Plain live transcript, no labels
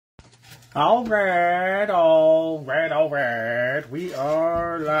All right. We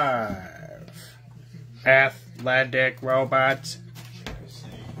are live. Athletic robots.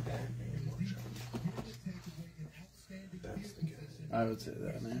 I would say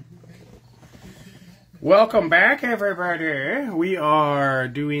that, man. Welcome back, everybody. We are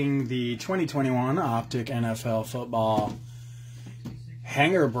doing the 2021 Optic NFL football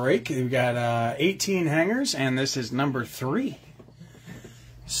hanger break. We've got 18 hangers, and this is number 3.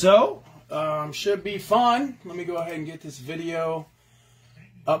 So, should be fun. Let me go ahead and get this video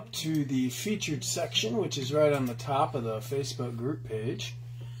up to the featured section, which is right on the top of the Facebook group page.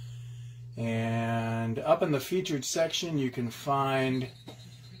 And up in the featured section, you can find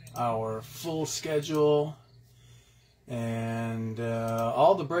our full schedule and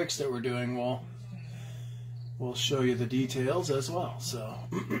all the breaks that we're doing. We'll show you the details as well. So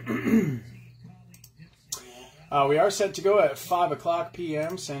we are set to go at 5 o'clock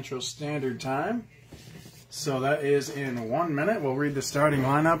p.m. Central Standard Time. So that is in 1 minute. We'll read the starting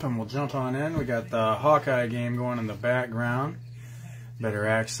lineup and we'll jump on in. We got the Hawkeye game going in the background. Better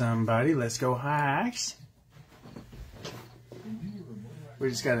act somebody. Let's go Hawks. We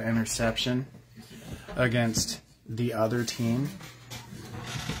just got an interception against the other team.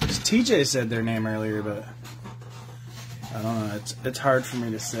 TJ said their name earlier, but I don't know. It's hard for me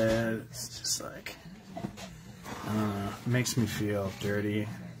to say it. It's just like, I don't know. It makes me feel dirty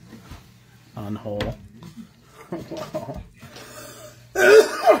on whole.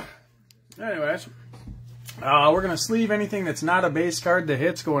 Anyways, we're going to sleeve anything that's not a base card. The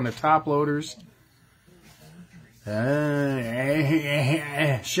hits going to top loaders.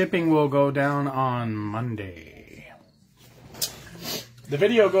 Shipping will go down on Monday. The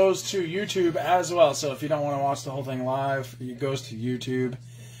video goes to YouTube as well, so if you don't want to watch the whole thing live, it goes to YouTube.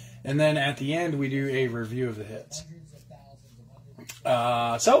 And then at the end, we do a review of the hits.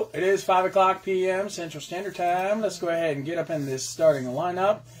 So, it is 5 o'clock p.m. Central Standard Time. Let's go ahead and get up in this starting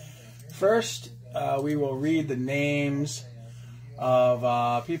lineup. First, we will read the names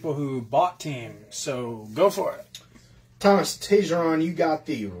of people who bought teams. So, go for it. Thomas Tejeron, you got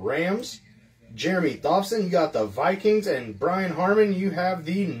the Rams. Jeremy Thompson, you got the Vikings. And Brian Harmon, you have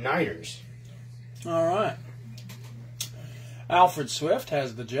the Niners. All right. Alfred Swift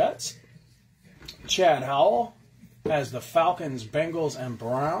has the Jets. Chad Howell has the Falcons, Bengals, and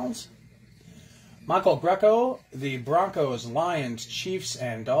Browns. Michael Greco, the Broncos, Lions, Chiefs,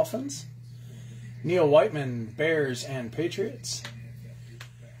 and Dolphins. Neil Whiteman, Bears, and Patriots.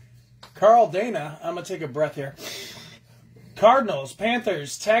 Carl Dana, I'm going to take a breath here. Cardinals,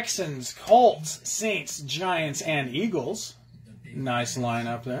 Panthers, Texans, Colts, Saints, Giants, and Eagles. Nice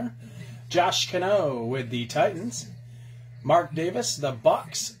lineup there. Josh Cano with the Titans. Mark Davis, the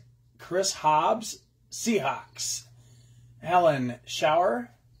Bucks. Chris Hobbs, Seahawks. Alan Shower,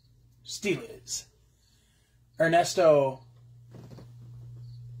 Steelers. Ernesto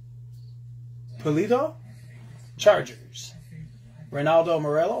Pulido, Chargers. Ronaldo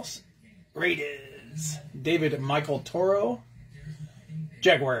Morelos, Raiders. David Michael Toro,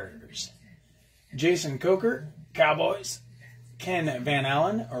 Jaguars. Jason Coker, Cowboys. Ken Van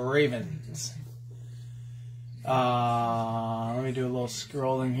Allen, Ravens. Let me do a little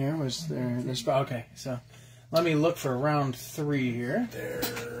scrolling here. Was there's okay, so let me look for round 3 here.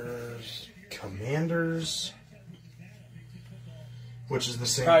 There's Commanders, which is the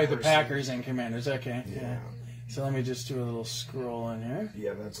same. Probably person. the Packers and Commanders. Okay, Yeah. So let me just do a little scroll in here.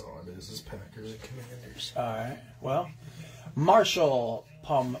 Yeah, that's all it is Packers and Commanders. All right. Well, Marshall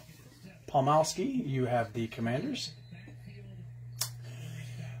Palmowski, you have the Commanders.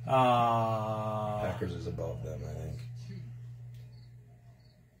 Packers is above them, I think.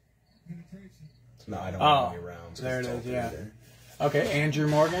 No, I don't have any rounds. There it is, yeah. There. Okay, Andrew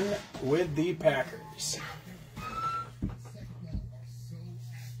Morgan with the Packers.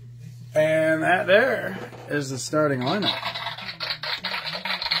 And that there is the starting lineup.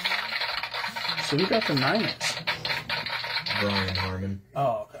 So who got the Niners? Brian Harmon.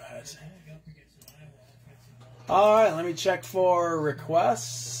 Oh, okay. I see. All right, let me check for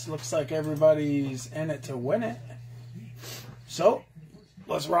requests. Looks like everybody's in it to win it. So,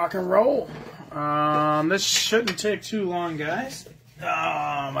 let's rock and roll. This shouldn't take too long, guys.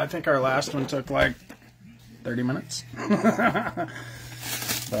 I think our last one took like 30 minutes.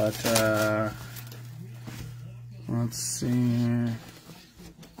 But, let's see here.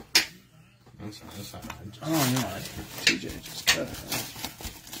 That's not bad. Oh, yeah. TJ just cut it.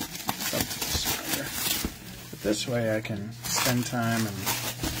 But this way I can spend time and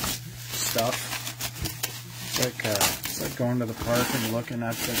stuff. It's like going to the park and looking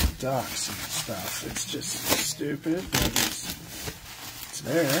at the ducks and stuff. It's just stupid, but it's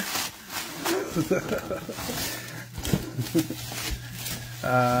there.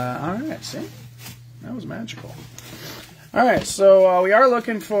 Alright, see? That was magical. Alright, so we are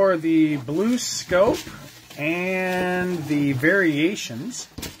looking for the blue scope and the variations.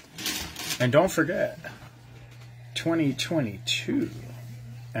 And don't forget, 2022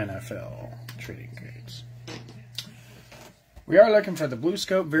 NFL trading cards. We are looking for the blue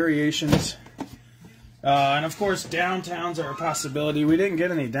scope variations. And of course, downtowns are a possibility. We didn't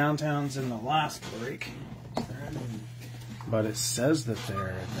get any downtowns in the last break. But it says that they're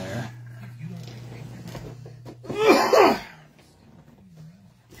in there.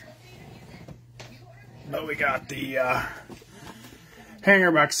 But we got the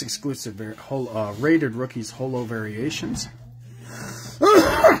Hanger Box exclusive rated rookies holo variations.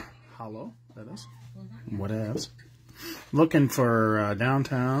 Hollow, that is. Whatevs. Looking for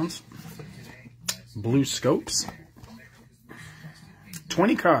downtowns. Blue scopes.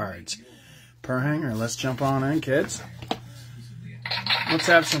 20 cards per hanger. Let's jump on in, kids. Let's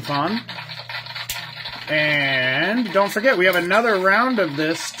have some fun. And don't forget, we have another round of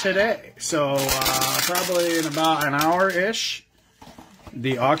this today. So probably in about an hour-ish,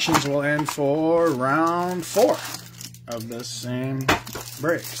 the auctions will end for round 4 of this same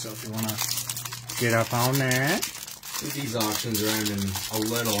break. So if you want to get up on that. I think these auctions are ending a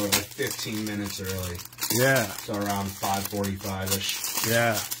little, like 15 minutes early. Yeah. So around 5:45-ish.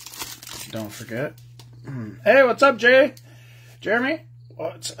 Yeah. Don't forget. Hey, what's up, Jay? Jeremy?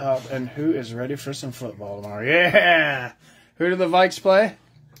 What's up? And who is ready for some football tomorrow? Yeah! Who do the Vikes play?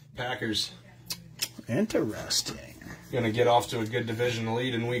 Packers. Interesting. Gonna get off to a good division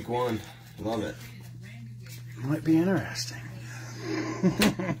lead in week 1. Love it. Might be interesting.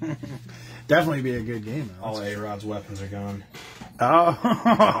 Definitely be a good game, though. All A-Rod's weapons are gone.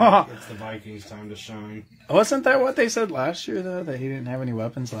 Oh. It's the Vikings' time to shine. Wasn't that what they said last year, though? That he didn't have any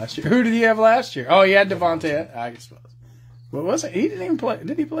weapons last year? Who did he have last year? Oh, he had Devontae. I suppose. What was it? He didn't even play.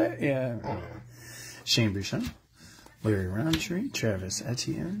 Did he play it? Yeah. Oh. Shane Bouchon, Larry Roundtree, Travis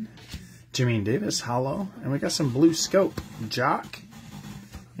Etienne, Jermaine Davis, Hollow, and we got some blue scope. Jock,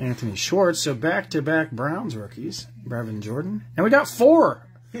 Anthony Schwartz. So back-to-back Browns rookies. Brevin Jordan. And we got 4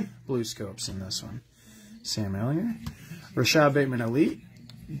 blue scopes in this one. Sam Ellinger, Rashad Bateman Elite,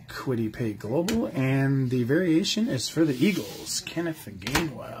 Kwity Paye Global, and the variation is for the Eagles. Kenneth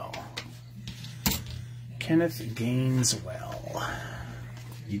Gainwell. Kenneth Gainswell.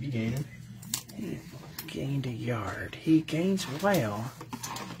 You be gaining? He gained a yard. He gains well.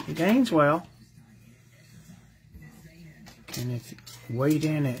 He gains well. Kenneth weighed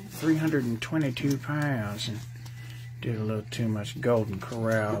in at 322 pounds and did a little too much Golden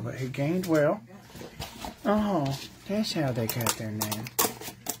Corral, but he gained well. Oh, that's how they got their name.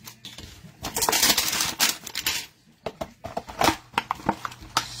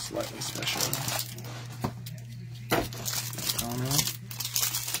 Slightly special.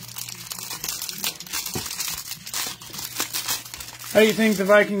 How do you think the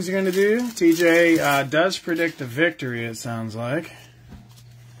Vikings are going to do? TJ does predict a victory, it sounds like.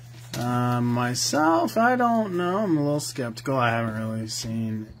 Myself, I don't know. I'm a little skeptical. I haven't really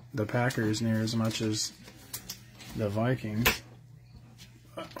seen the Packers near as much as the Vikings.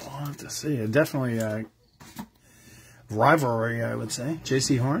 We'll have to see. Definitely a rivalry, I would say.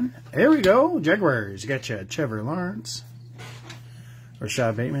 J.C. Horn. There we go. Jaguars. You got you Trevor Lawrence.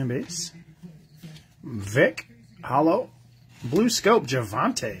 Rashad Bateman base. Vic. Hollow. Blue Scope.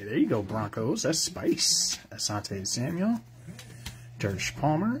 Javante. There you go, Broncos. That's Spice. Asante Samuel. Dersh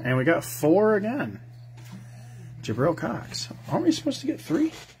Palmer. And we got 4 again. Jabril Cox. Aren't we supposed to get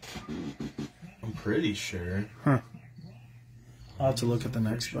 3? I'm pretty sure. Huh. I'll have to look at the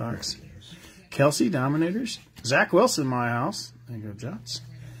next box. Kelsey, Dominators. Zach Wilson, my house. There you go, Jots.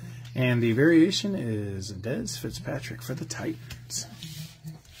 And the variation is Dez Fitzpatrick for the Titans.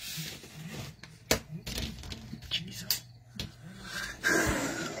 Jesus.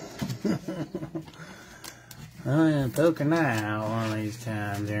 I'm going to poke an eye out one of these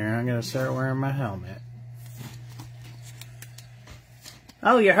times here. I'm going to start wearing my helmet.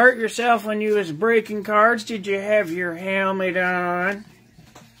 Oh, you hurt yourself when you was breaking cards? Did you have your helmet on?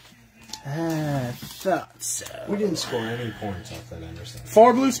 I thought so. We didn't score any points off that Anderson.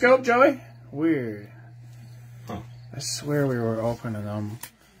 4 blue scope, Joey? Weird. Huh. I swear we were opening them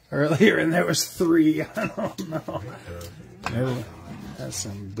earlier and there was 3. I don't know. Maybe that's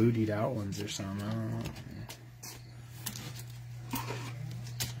some bootied out ones or something. I don't know.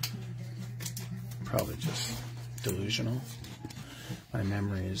 Probably just delusional. My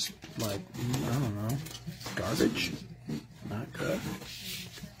memory is like, I don't know, garbage. Not good.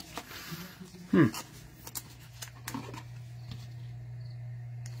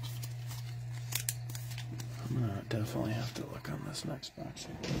 definitely have to look on this next box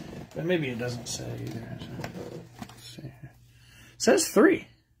here. But maybe it doesn't say either. Let's see here. It says 3.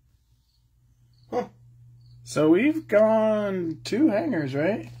 Huh. So we've gone 2 hangers,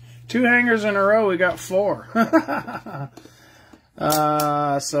 right? 2 hangers in a row, we got 4.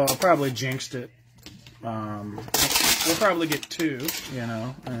 So I probably jinxed it. We'll probably get 2, you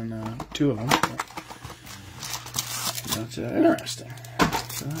know, and 2 of them. That's interesting.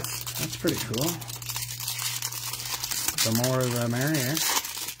 So that's pretty cool. The more the merrier.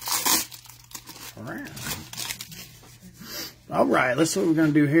 All right, let's see what we're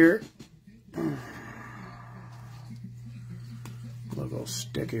going to do here. Little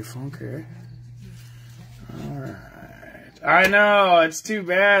sticky funky. All right. I know, it's too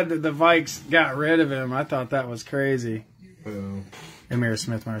bad that the Vikes got rid of him. I thought that was crazy. Who? Amir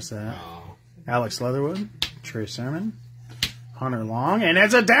Smith-Marset. Oh. Alex Leatherwood. Trey Sermon. Hunter Long. And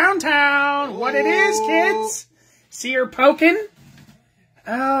it's a downtown! What it is, kids? See her poking?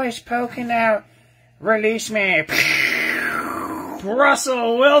 Oh, it's poking out. Release me.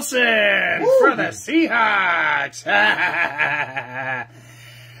 Russell Wilson for the Seahawks.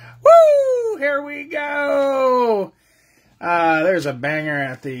 Woo! Here we go. There's a banger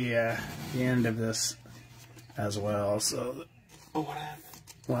at the end of this as well. So, Oh, what happened?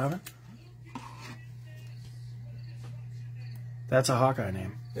 What happened? That's a Hawkeye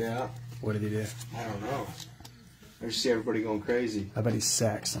name. Yeah. What did he do? I don't know. I just see everybody going crazy. I bet he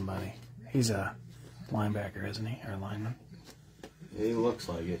sacked somebody. He's a linebacker, isn't he? Or a lineman? He looks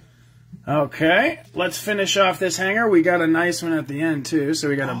like it. Okay, let's finish off this hanger. We got a nice one at the end, too. So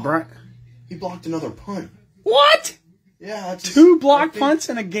we got a... He blocked another punt. What? Yeah. That's 2 block punts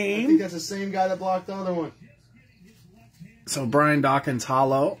in a I game? think that's the same guy that blocked the other one. So Brian Dawkins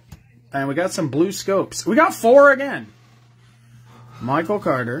hollow. And we got some blue scopes. We got 4 again. Michael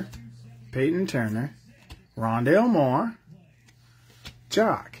Carter, Peyton Turner, Rondale Moore,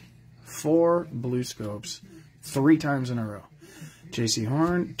 Jock. 4 blue scopes. 3 times in a row. J.C.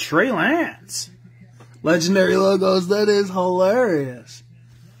 Horn, Trey Lance. Legendary logos. That is hilarious.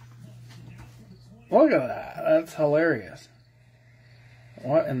 Look at that. That's hilarious.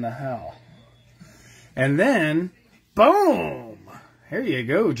 What in the hell? And then, boom! Here you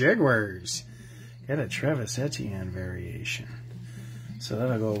go, Jaguars. Got a Travis Etienne variation. So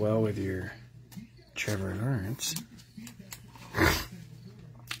that'll go well with your Trevor Lawrence.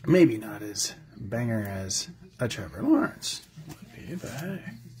 Maybe not as banger as a Trevor Lawrence would be, but hey.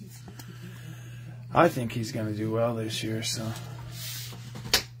 I think he's going to do well this year, so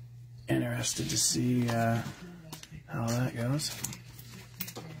interested to see how that goes.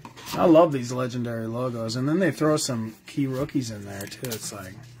 I love these legendary logos, and then they throw some key rookies in there too. It's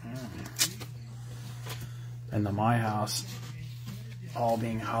like, and the My House all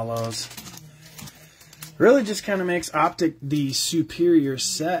being hollows really just kind of makes Optic the superior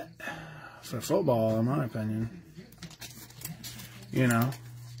set for football, in my opinion. You know,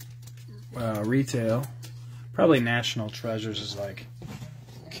 retail, probably National Treasures is like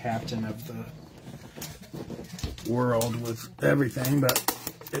captain of the world with everything, but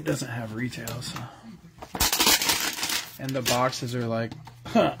it doesn't have retail, so. And the boxes are like,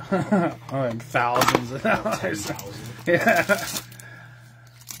 like thousands of dollars. Yeah.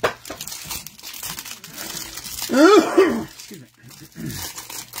 Excuse me.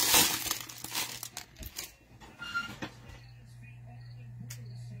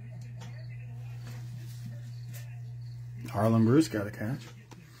 Harlan Bruce got a catch.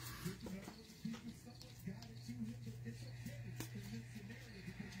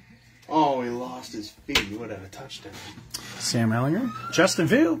 Oh, he lost his feet. He would have a touchdown. Sam Ellinger. Justin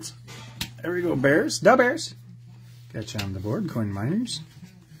Fields. There we go, Bears. Da Bears. Got you on the board. Coin Miners.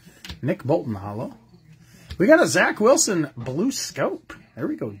 Nick Bolton hollow. We got a Zach Wilson blue scope. There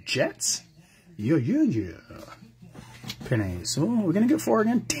we go, Jets. Yeah. Penny. So we're going to get 4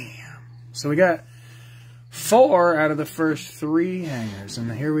 again? Damn. So we got 4 out of the first 3 hangers. And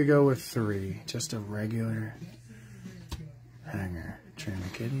here we go with 3. Just a regular hanger. Trey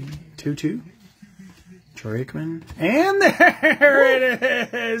McKitty. 2-2. Troy Aikman. And there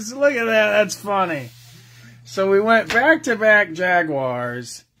it is. Look at that. That's funny. So we went back-to-back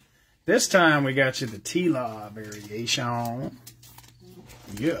Jaguars. This time we got you the T-Law variation.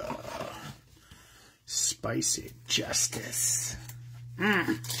 Yeah. Spicy Justice. What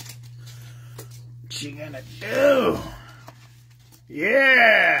you gonna do?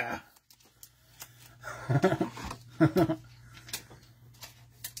 Yeah.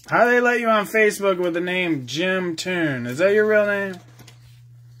 How they let you on Facebook with the name Jim Toon? Is that your real name?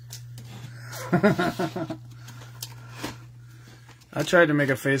 I tried to make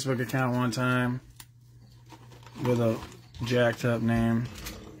a Facebook account one time. with a jacked up name.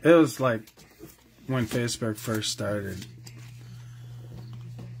 It was like when Facebook first started.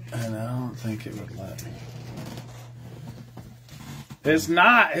 And I don't think it would let me. It's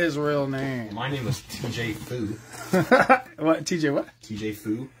not his real name. My name was TJ Foo. What? TJ what? TJ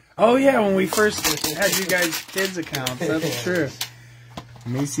Foo. Oh, yeah, when we first had you guys' kids' accounts. That's true.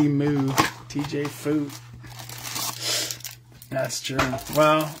 Macy Moo. TJ Foo. That's true.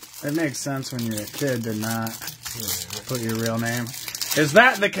 Well, it makes sense when you're a kid to not put your real name. Is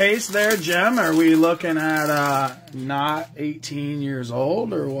that the case there, Jim? Are we looking at not 18 years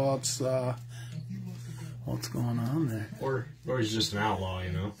old, or what's going on there? Or he's just an outlaw,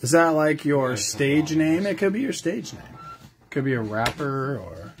 you know? Is that like your stage name? It could be your stage name. It could be a rapper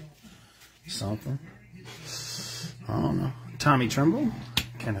or something. I don't know. Tommy Trimble,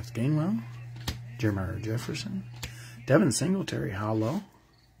 Kenneth Gainwell, Jeremiah Jefferson, Devin Singletary, Hollow,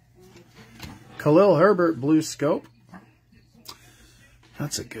 Khalil Herbert, Blue Scope.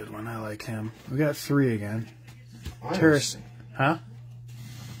 That's a good one. I like him. We got 3 again. Terrace, huh?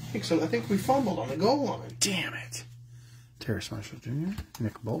 I think we fumbled on the goal line. Damn it. Terrace Marshall Jr.,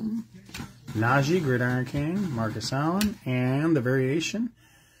 Nick Bolton, Najee, Gridiron King, Marcus Allen, and the variation.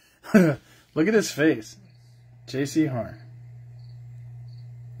 Look at his face. J.C. Horn.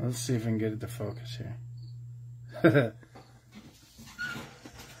 Let's see if we can get it to focus here.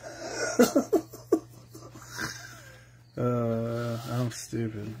 I'm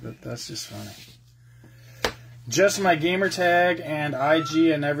stupid, but that's just funny. Just my gamer tag and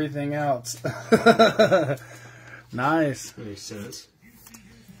IG and everything else. Nice. Makes sense.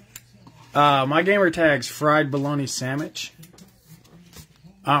 My gamer tag's fried bologna sandwich.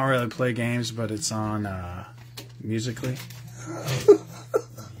 I don't really play games, but it's on Musically.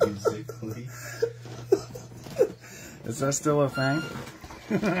 Musically. Is that still a thing?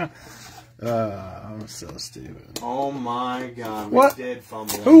 I'm so stupid. Oh my god. What? We did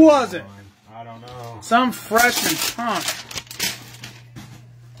fumble. Who was it? I don't know. Some freshman punk.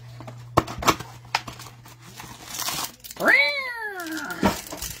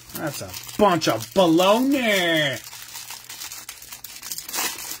 That's a bunch of baloney.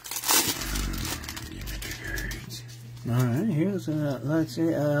 Alright, here's let's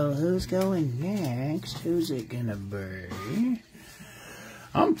see, who's going next? Who's it gonna be?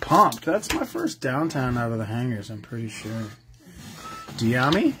 I'm pumped. That's my first downtown out of the hangers, I'm pretty sure.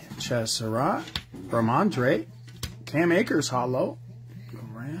 Diami, Chaz Surratt, Ramondre, Cam Akers, Hollow,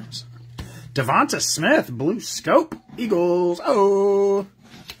 Rams, Devonta Smith, Blue Scope, Eagles, oh,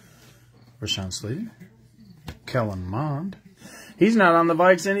 Rashawn Slater, Kellen Mond. He's not on the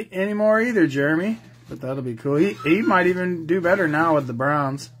Vikes anymore either, Jeremy, but that'll be cool. He might even do better now with the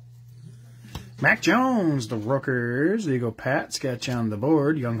Browns. Mac Jones, the Rookers, the Eagle Pat, sketch on the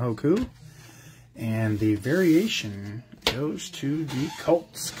board, Young Hoku, and the variation goes to the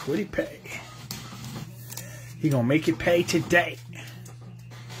Colts. Quiddy Pay. He gonna make it pay today.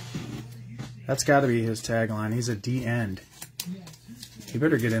 That's got to be his tagline. He's a D-end. He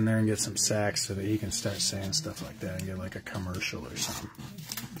better get in there and get some sacks so that he can start saying stuff like that and get like a commercial or something.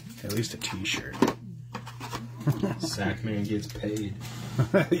 At least a T-shirt. Sackman gets paid.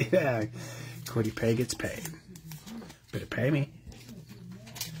 Yeah. Quiddy Pay gets paid. Better pay me.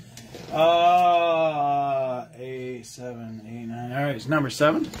 A7, A9. All right, it's number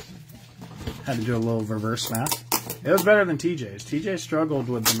 7. Had to do a little reverse math. It was better than TJ's. TJ struggled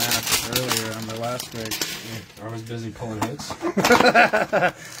with the math earlier on the last week. I was busy pulling hits.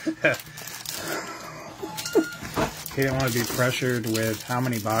 He didn't want to be pressured with how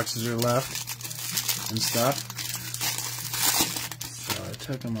many boxes are left and stuff. So it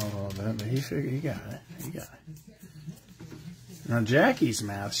took him a little bit, but he figured he got it. He got it. Now Jackie's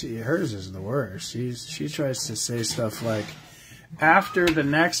math, hers is the worst. She tries to say stuff like, after the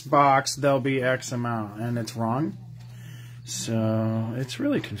next box there'll be X amount, and it's wrong. So it's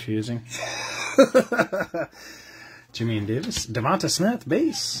really confusing. Jimmy and Davis, Devonta Smith,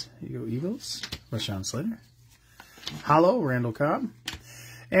 base, Eagles, Rashawn Slater, Hollow, Randall Cobb,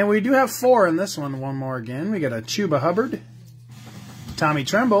 and we do have 4 in this one. One more again. We got a Chuba Hubbard, Tommy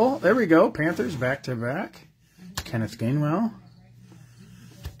Tremble. There we go. Panthers back to back. Kenneth Gainwell.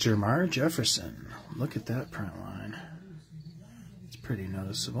 Jeremiah Jefferson. Look at that print line. It's pretty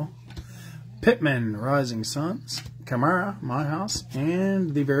noticeable. Pittman, Rising Suns. Kamara, My House.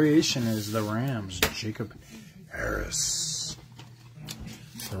 And the variation is the Rams, Jacob Harris.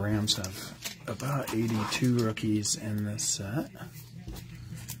 The Rams have about 82 rookies in this set.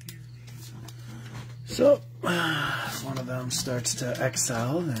 So, if one of them starts to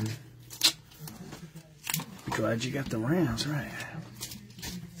excel, then be glad you got the Rams, right?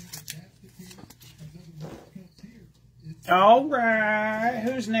 All right.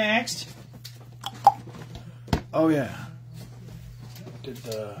 Who's next? Oh, yeah.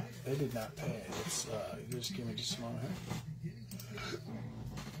 They did not pay. It's, just give me just a moment here.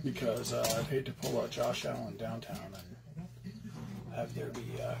 Because I'd hate to pull out Josh Allen downtown and have there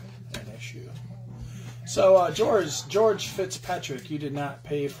be an issue. So, George Fitzpatrick, you did not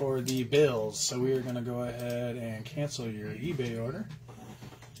pay for the bills, so we are going to go ahead and cancel your eBay order.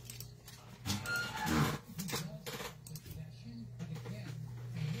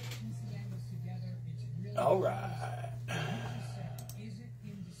 All right.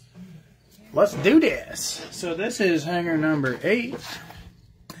 Let's do this. So this is hanger number 8.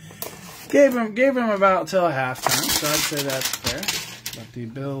 Gave him about till halftime, so I'd say that's fair. But the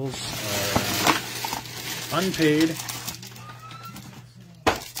bills are unpaid.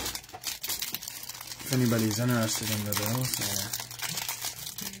 If anybody's interested in the bills, they're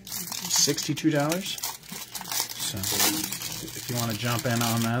 $62. So if you want to jump in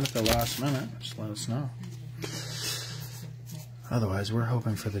on that at the last minute, just let us know. Otherwise, we're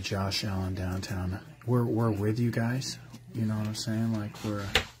hoping for the Josh Allen downtown. We're with you guys. You know what I'm saying? Like we're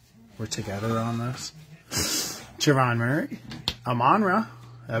together on this. Javon Murray, Amon-Ra,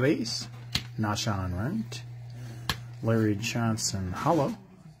 Abbas, Nashawn Wright, Larry Johnson, Hollow.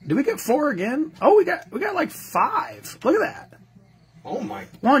 Did we get 4 again? Oh, we got like 5. Look at that. Oh my!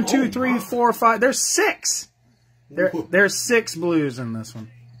 1, 2, 3, 4, 5. There's 6. There's 6 blues in this one.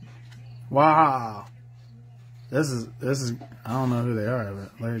 Wow. This is I don't know who they are,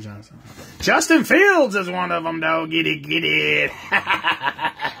 but Larry Johnson. Justin Fields is one of them, though. Get it.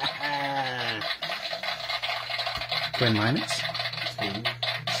 Quinn Minus.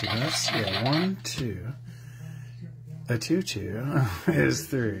 So that's, yeah, 1, 2. A 2-2 is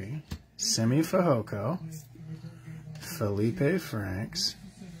 3. Simi Fehoko. Felipe Franks.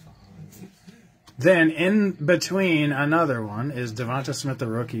 Then in between another one is Devonta Smith, the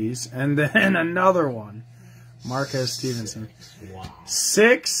rookies, and then another one. Marquez Stevenson. Wow.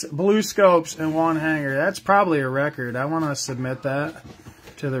 6 blue scopes and 1 hanger. That's probably a record. I want to submit that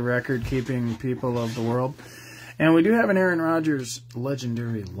to the record-keeping people of the world. And we do have an Aaron Rodgers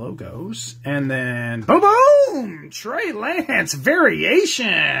legendary logos. And then, boom, boom! Trey Lance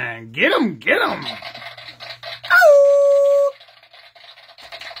variation. Get him. Oh!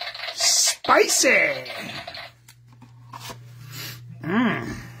 Spicy.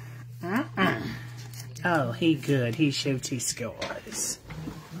 Oh, he good. He shoots, he scores.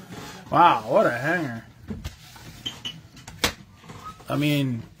 Wow, what a hanger. I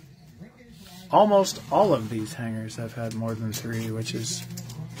mean, almost all of these hangers have had more than 3, which is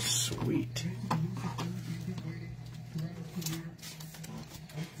sweet.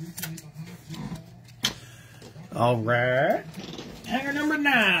 All right. Hanger number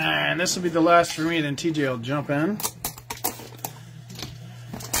 9. This will be the last for me, then TJ will jump in.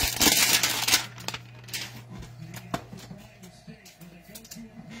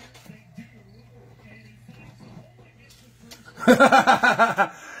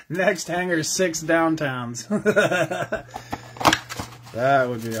 Next hanger, 6 downtowns. That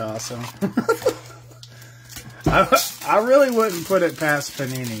would be awesome. I really wouldn't put it past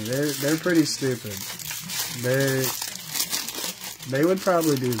Panini. They're pretty stupid. They would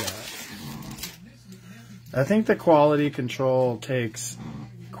probably do that. I think the quality control takes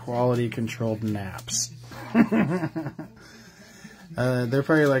quality controlled naps. They're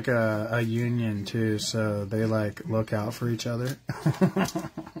probably like a union too, so they like look out for each other.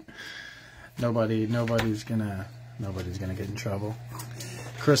 Nobody's gonna get in trouble.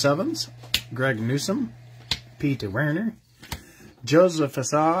 Chris Evans, Greg Newsome, Peter Werner, Joseph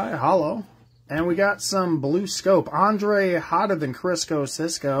Asai, Hollow, and we got some blue scope. Andre hotter than Crisco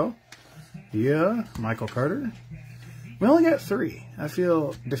Cisco. Yeah, Michael Carter. We only got 3. I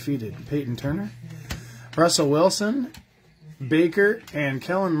feel defeated. Peyton Turner, Russell Wilson, Baker, and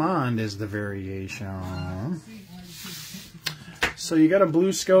Kellen Mond is the variation. So you got a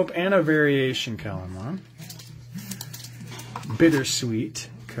blue scope and a variation, Kellen Mond. Bittersweet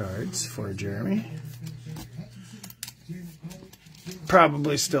cards for Jeremy.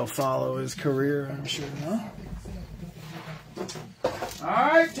 Probably still follow his career, I'm sure, no? All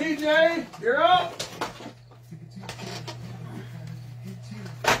right, TJ, you're up.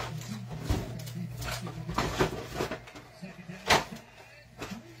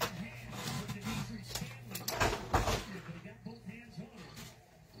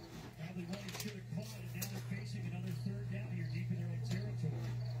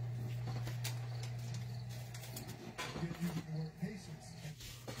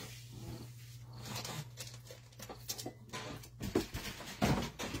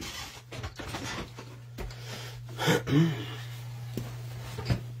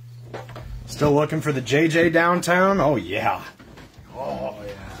 Still looking for the JJ downtown? Oh, yeah. Oh,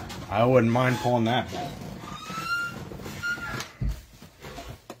 yeah. I wouldn't mind pulling that back.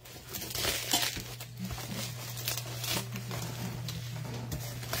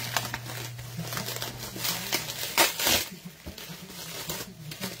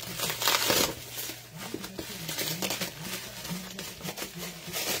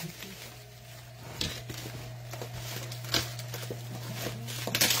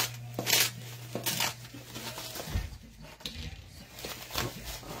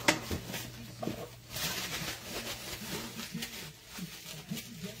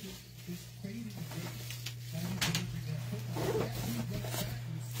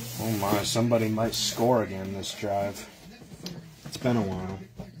 Oh my, somebody might score again this drive. It's been a while.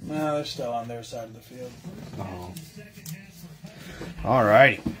 No, they're still on their side of the field. Oh.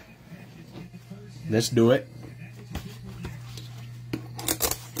 Alrighty. Let's do it.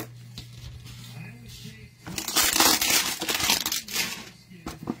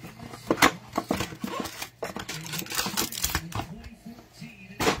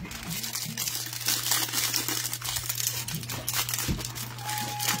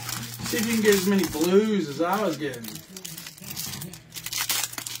 See if you can get as many blues as I was getting.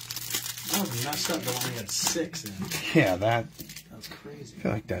 I was messed up the one I had 6 in. Yeah, that was crazy. I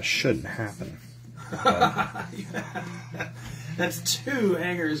feel like that shouldn't happen. That's 2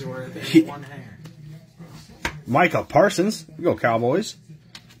 hangers worth in one hanger. Micah Parsons. We go Cowboys.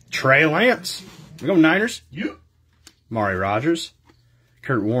 Trey Lance. We go Niners. Yep. Mari Rogers.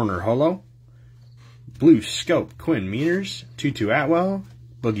 Kurt Warner Holo. Blue Scope Quinn Meaners. Tutu Atwell.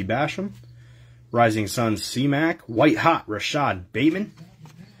 Boogie Basham. Rising Suns C-Mac. White Hot Rashad Bateman.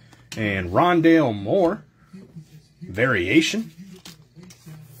 And Rondale Moore. Variation.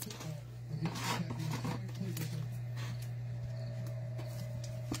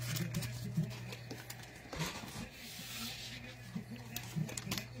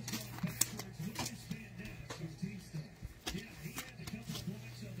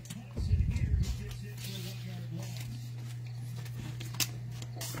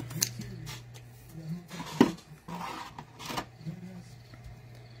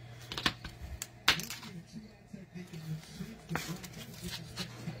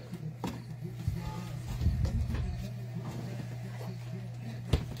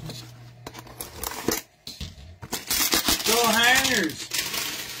 Go hangers!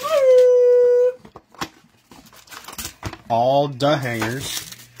 All the hangers.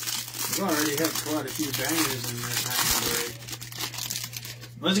 We've already had quite a few bangers in this hanger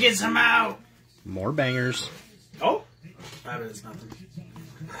break. Let's get some out! More bangers. Oh! I bet it's nothing.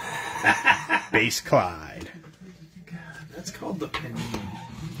 Base Clyde. God, that's called the panini.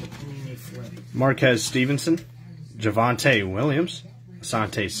 The panini flip. Marquez Stevenson. Javonte Williams.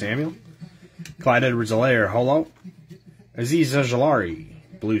 Asante Samuel. Clyde Edwards-Helaire Holo. Aziz Ojolari.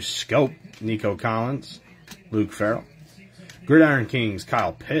 Blue Scope. Nico Collins. Luke Farrell. Gridiron Kings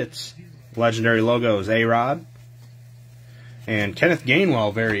Kyle Pitts. Legendary Logos A-Rod. And Kenneth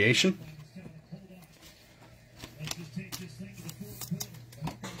Gainwell variation.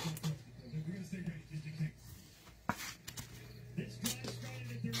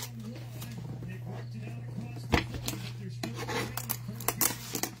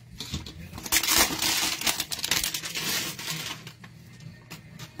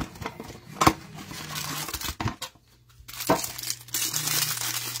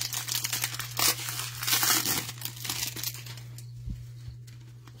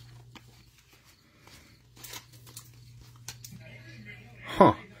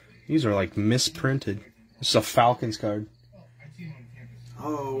 Huh. These are like misprinted. This is a Falcons card.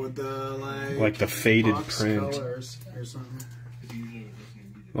 Oh, with the Like the faded box print. colors or something.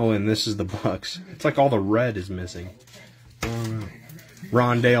 Oh, and this is the Bucks. It's like all the red is missing.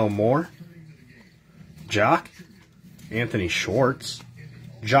 Rondale Moore. Jock. Anthony Schwartz.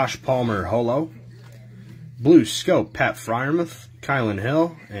 Josh Palmer Holo. Blue Scope Pat Fryermuth. Kylan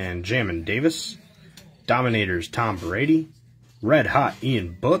Hill. And Jamin Davis. Dominators Tom Brady. Red Hot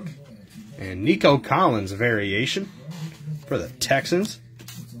Ian Book. And Nico Collins variation for the Texans.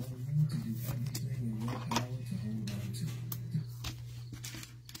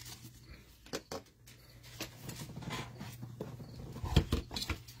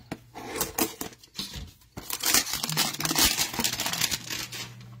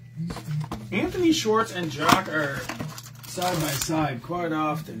 Anthony Schwartz and Jock are side by side quite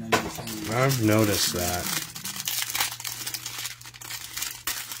often in this league. I've noticed that.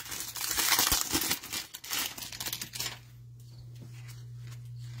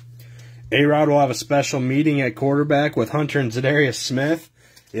 A-Rod will have a special meeting at quarterback with Hunter and Zadarius Smith.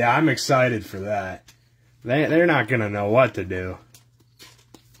 Yeah, I'm excited for that. They're not going to know what to do.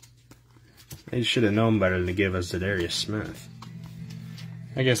 They should have known better than to give us Zadarius Smith.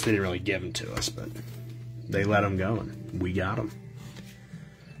 I guess they didn't really give him to us, but they let him go, and we got him.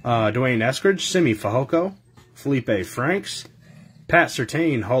 Dwayne Eskridge, Simi Fehoko, Felipe Franks, Pat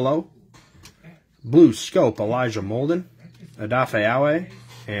Surtain, Holo, Blue Scope, Elijah Molden, Adafe Awe,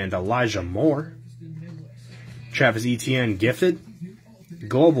 and Elijah Moore, Travis Etienne, Gifted,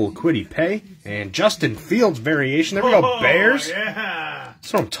 Global Quiddy Pay, and Justin Fields variation. There we go, Bears. Yeah.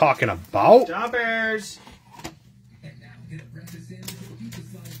 That's what I'm talking about. John Bears.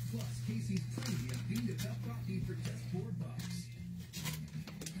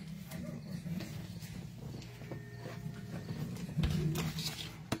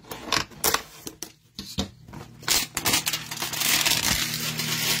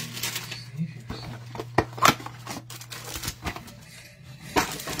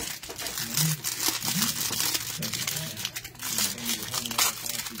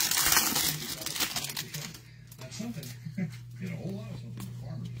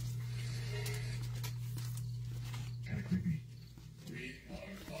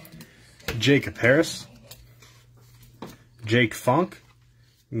 Jacob Harris, Jake Funk,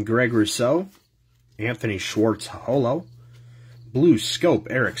 Greg Rousseau, Anthony Schwartz Holo, Blue Scope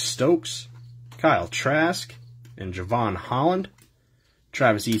Eric Stokes, Kyle Trask, and Javon Holland,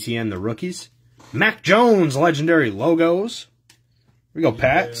 Travis Etienne, the rookies, Mac Jones, legendary logos. Here we go,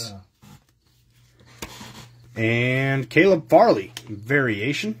 Pats. Yeah. And Caleb Farley,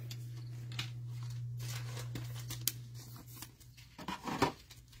 variation.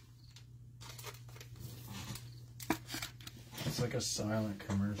 Like a silent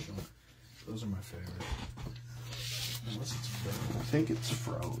commercial. Those are my favorite. Unless it's froze. I think it's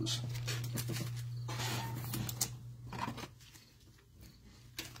froze.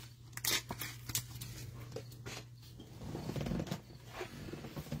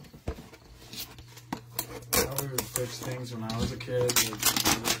 How we would fix things when I was a kid with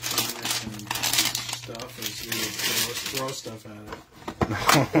electronics and stuff is we would throw stuff at it.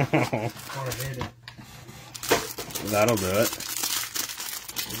 Or hit it. That'll do it.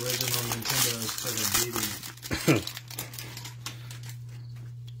 Original Nintendo's took a beating.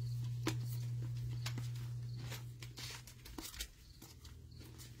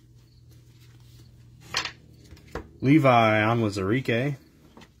 Levi Onwuzurike,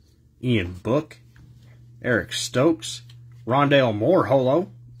 Ian Book, Eric Stokes, Rondale Moore Holo. Here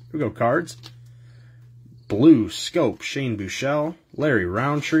we go, cards. Blue Scope, Shane Buechele, Larry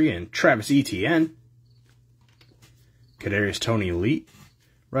Roundtree, and Travis Etienne. Kadarius Toney Elite,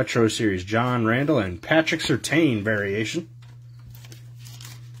 Retro Series John Randall, and Patrick Surtain variation.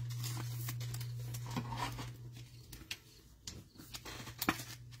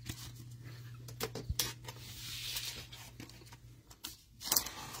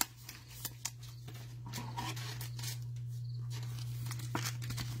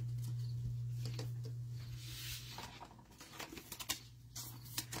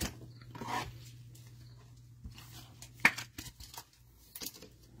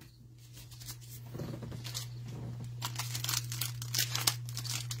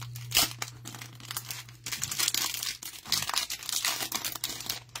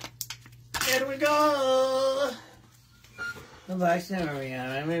 Here we go! What box number are we on?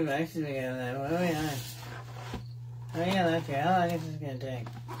 How many boxes we got left? What are we on? Oh yeah, that's right. How long is this gonna take?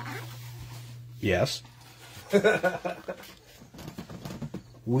 Yes.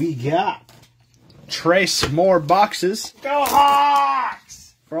 We got trace more boxes. Go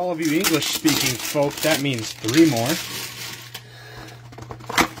Hawks! For all of you English-speaking folk, that means 3 more.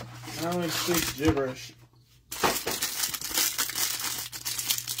 I only speak gibberish.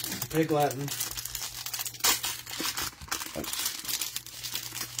 Pig Latin.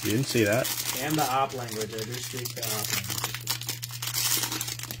 You didn't see that. And the op language. I do speak the op language.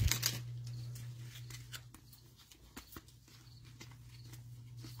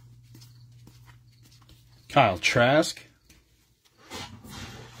 Kyle Trask,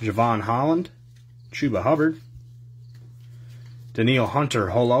 Javon Holland, Chuba Hubbard, Daniil Hunter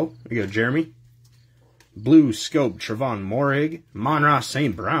Holo. There we go, Jeremy. Blue Scope, Trevon Morig, Monroe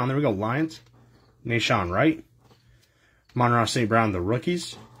St. Brown. There we go, Lions. Nashawn Wright. Monroe St. Brown, the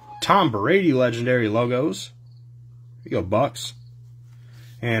rookies. Tom Brady, legendary logos. There we go, Bucks.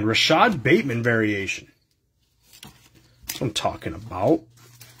 And Rashad Bateman variation. That's what I'm talking about.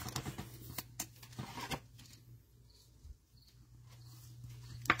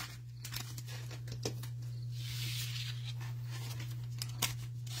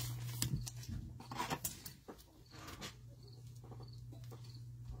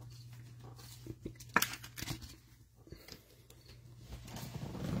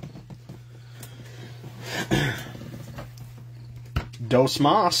 Dos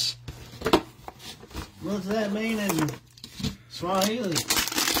Mas. What's that mean in Swahili?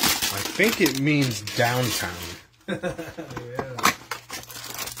 I think it means downtown. Yeah.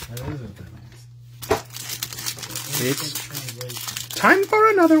 That is what that means. It's time for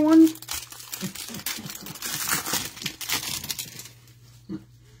another one.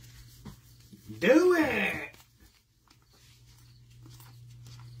 Do it!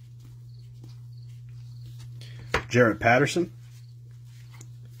 Jarrett Patterson.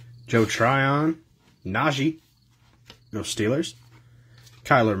 Joe Tryon. Najee. No Steelers.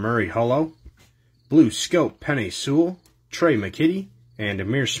 Kyler Murray Holo. Blue Scope Penny Sewell. Trey McKitty. And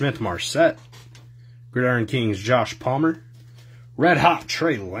Amir Smith Marset. Gridiron Kings Josh Palmer. Red Hot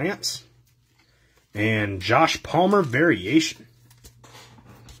Trey Lance. And Josh Palmer Variation.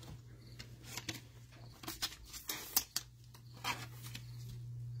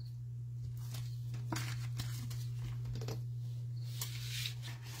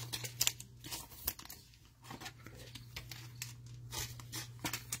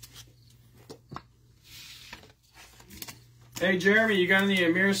 Hey, Jeremy, you got any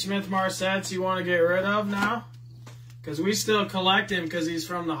Amir Smith Marsets you want to get rid of now? Because we still collect him because he's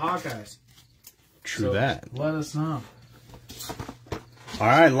from the Hawkeyes. True So that. let us know. All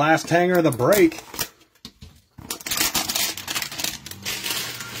right, last hanger of the break.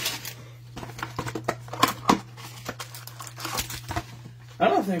 I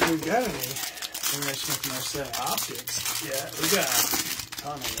don't think we've got any Amir Smith Marset optics yet. We got a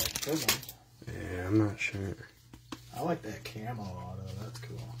ton of like prisms. Yeah, I'm not sure. I like that camo auto. That's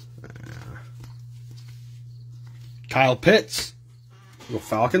cool. Kyle Pitts. Go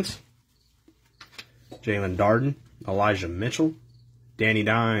Falcons. Jalen Darden. Elijah Mitchell. Danny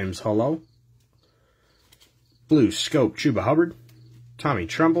Dimes. Hello. Blue Scope Chuba Hubbard. Tommy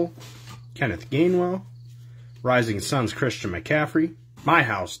Tremble. Kenneth Gainwell. Rising Suns Christian McCaffrey. My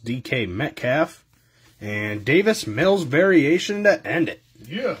House DK Metcalf. And Davis Mills Variation to end it.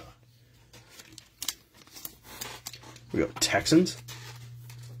 Yeah. We go Texans.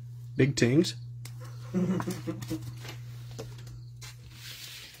 Big Tings.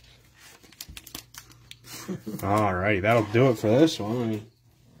 Alrighty, that'll do it for this one. Let me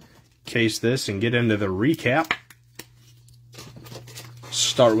case this and get into the recap.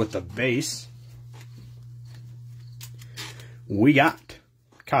 Start with the base. We got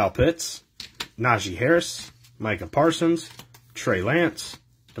Kyle Pitts, Najee Harris, Micah Parsons, Trey Lance,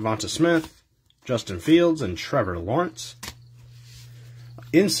 Devonta Smith, Justin Fields, and Trevor Lawrence.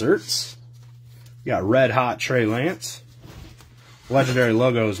 Inserts. We got Red Hot Trey Lance. Legendary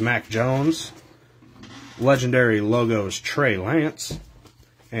Logos Mac Jones. Legendary Logos Trey Lance.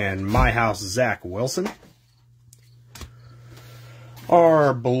 And My House Zach Wilson.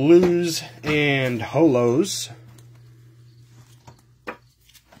 Our Blues and Holos.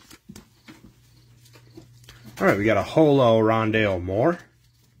 Alright, we got a Holo Rondale Moore.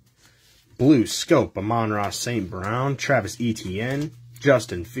 Blue Scope Amon-Ra St. Brown, Travis Etienne,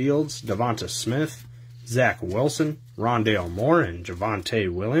 Justin Fields, Devonta Smith, Zach Wilson, Rondale Moore, and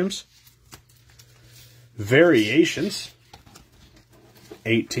Javonte Williams. Variations.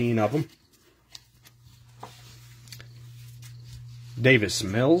 18 of them. Davis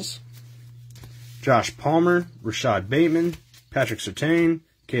Mills, Josh Palmer, Rashad Bateman, Patrick Surtain,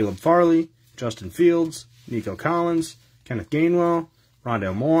 Caleb Farley, Justin Fields, Nico Collins, Kenneth Gainwell,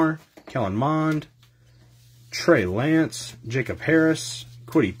 Rondale Moore, Kellen Mond, Trey Lance, Jacob Harris,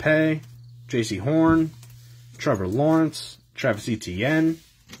 Kwity Paye, J.C. Horn, Trevor Lawrence, Travis Etienne,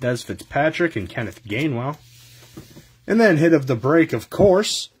 Des Fitzpatrick, and Kenneth Gainwell. And then hit of the break, of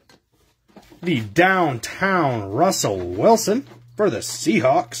course, the downtown Russell Wilson for the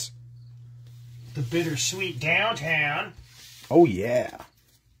Seahawks. The bittersweet downtown. Oh, yeah.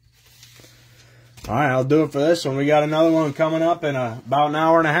 All right, I'll do it for this one. We got another one coming up in about an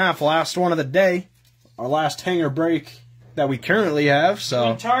hour and a half. Last one of the day. Our last hanger break that we currently have.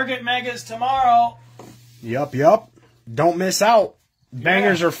 So Target Megas tomorrow. Yup. Don't miss out.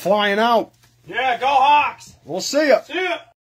 Bangers are flying out. Yeah, go Hawks. We'll see ya. See ya.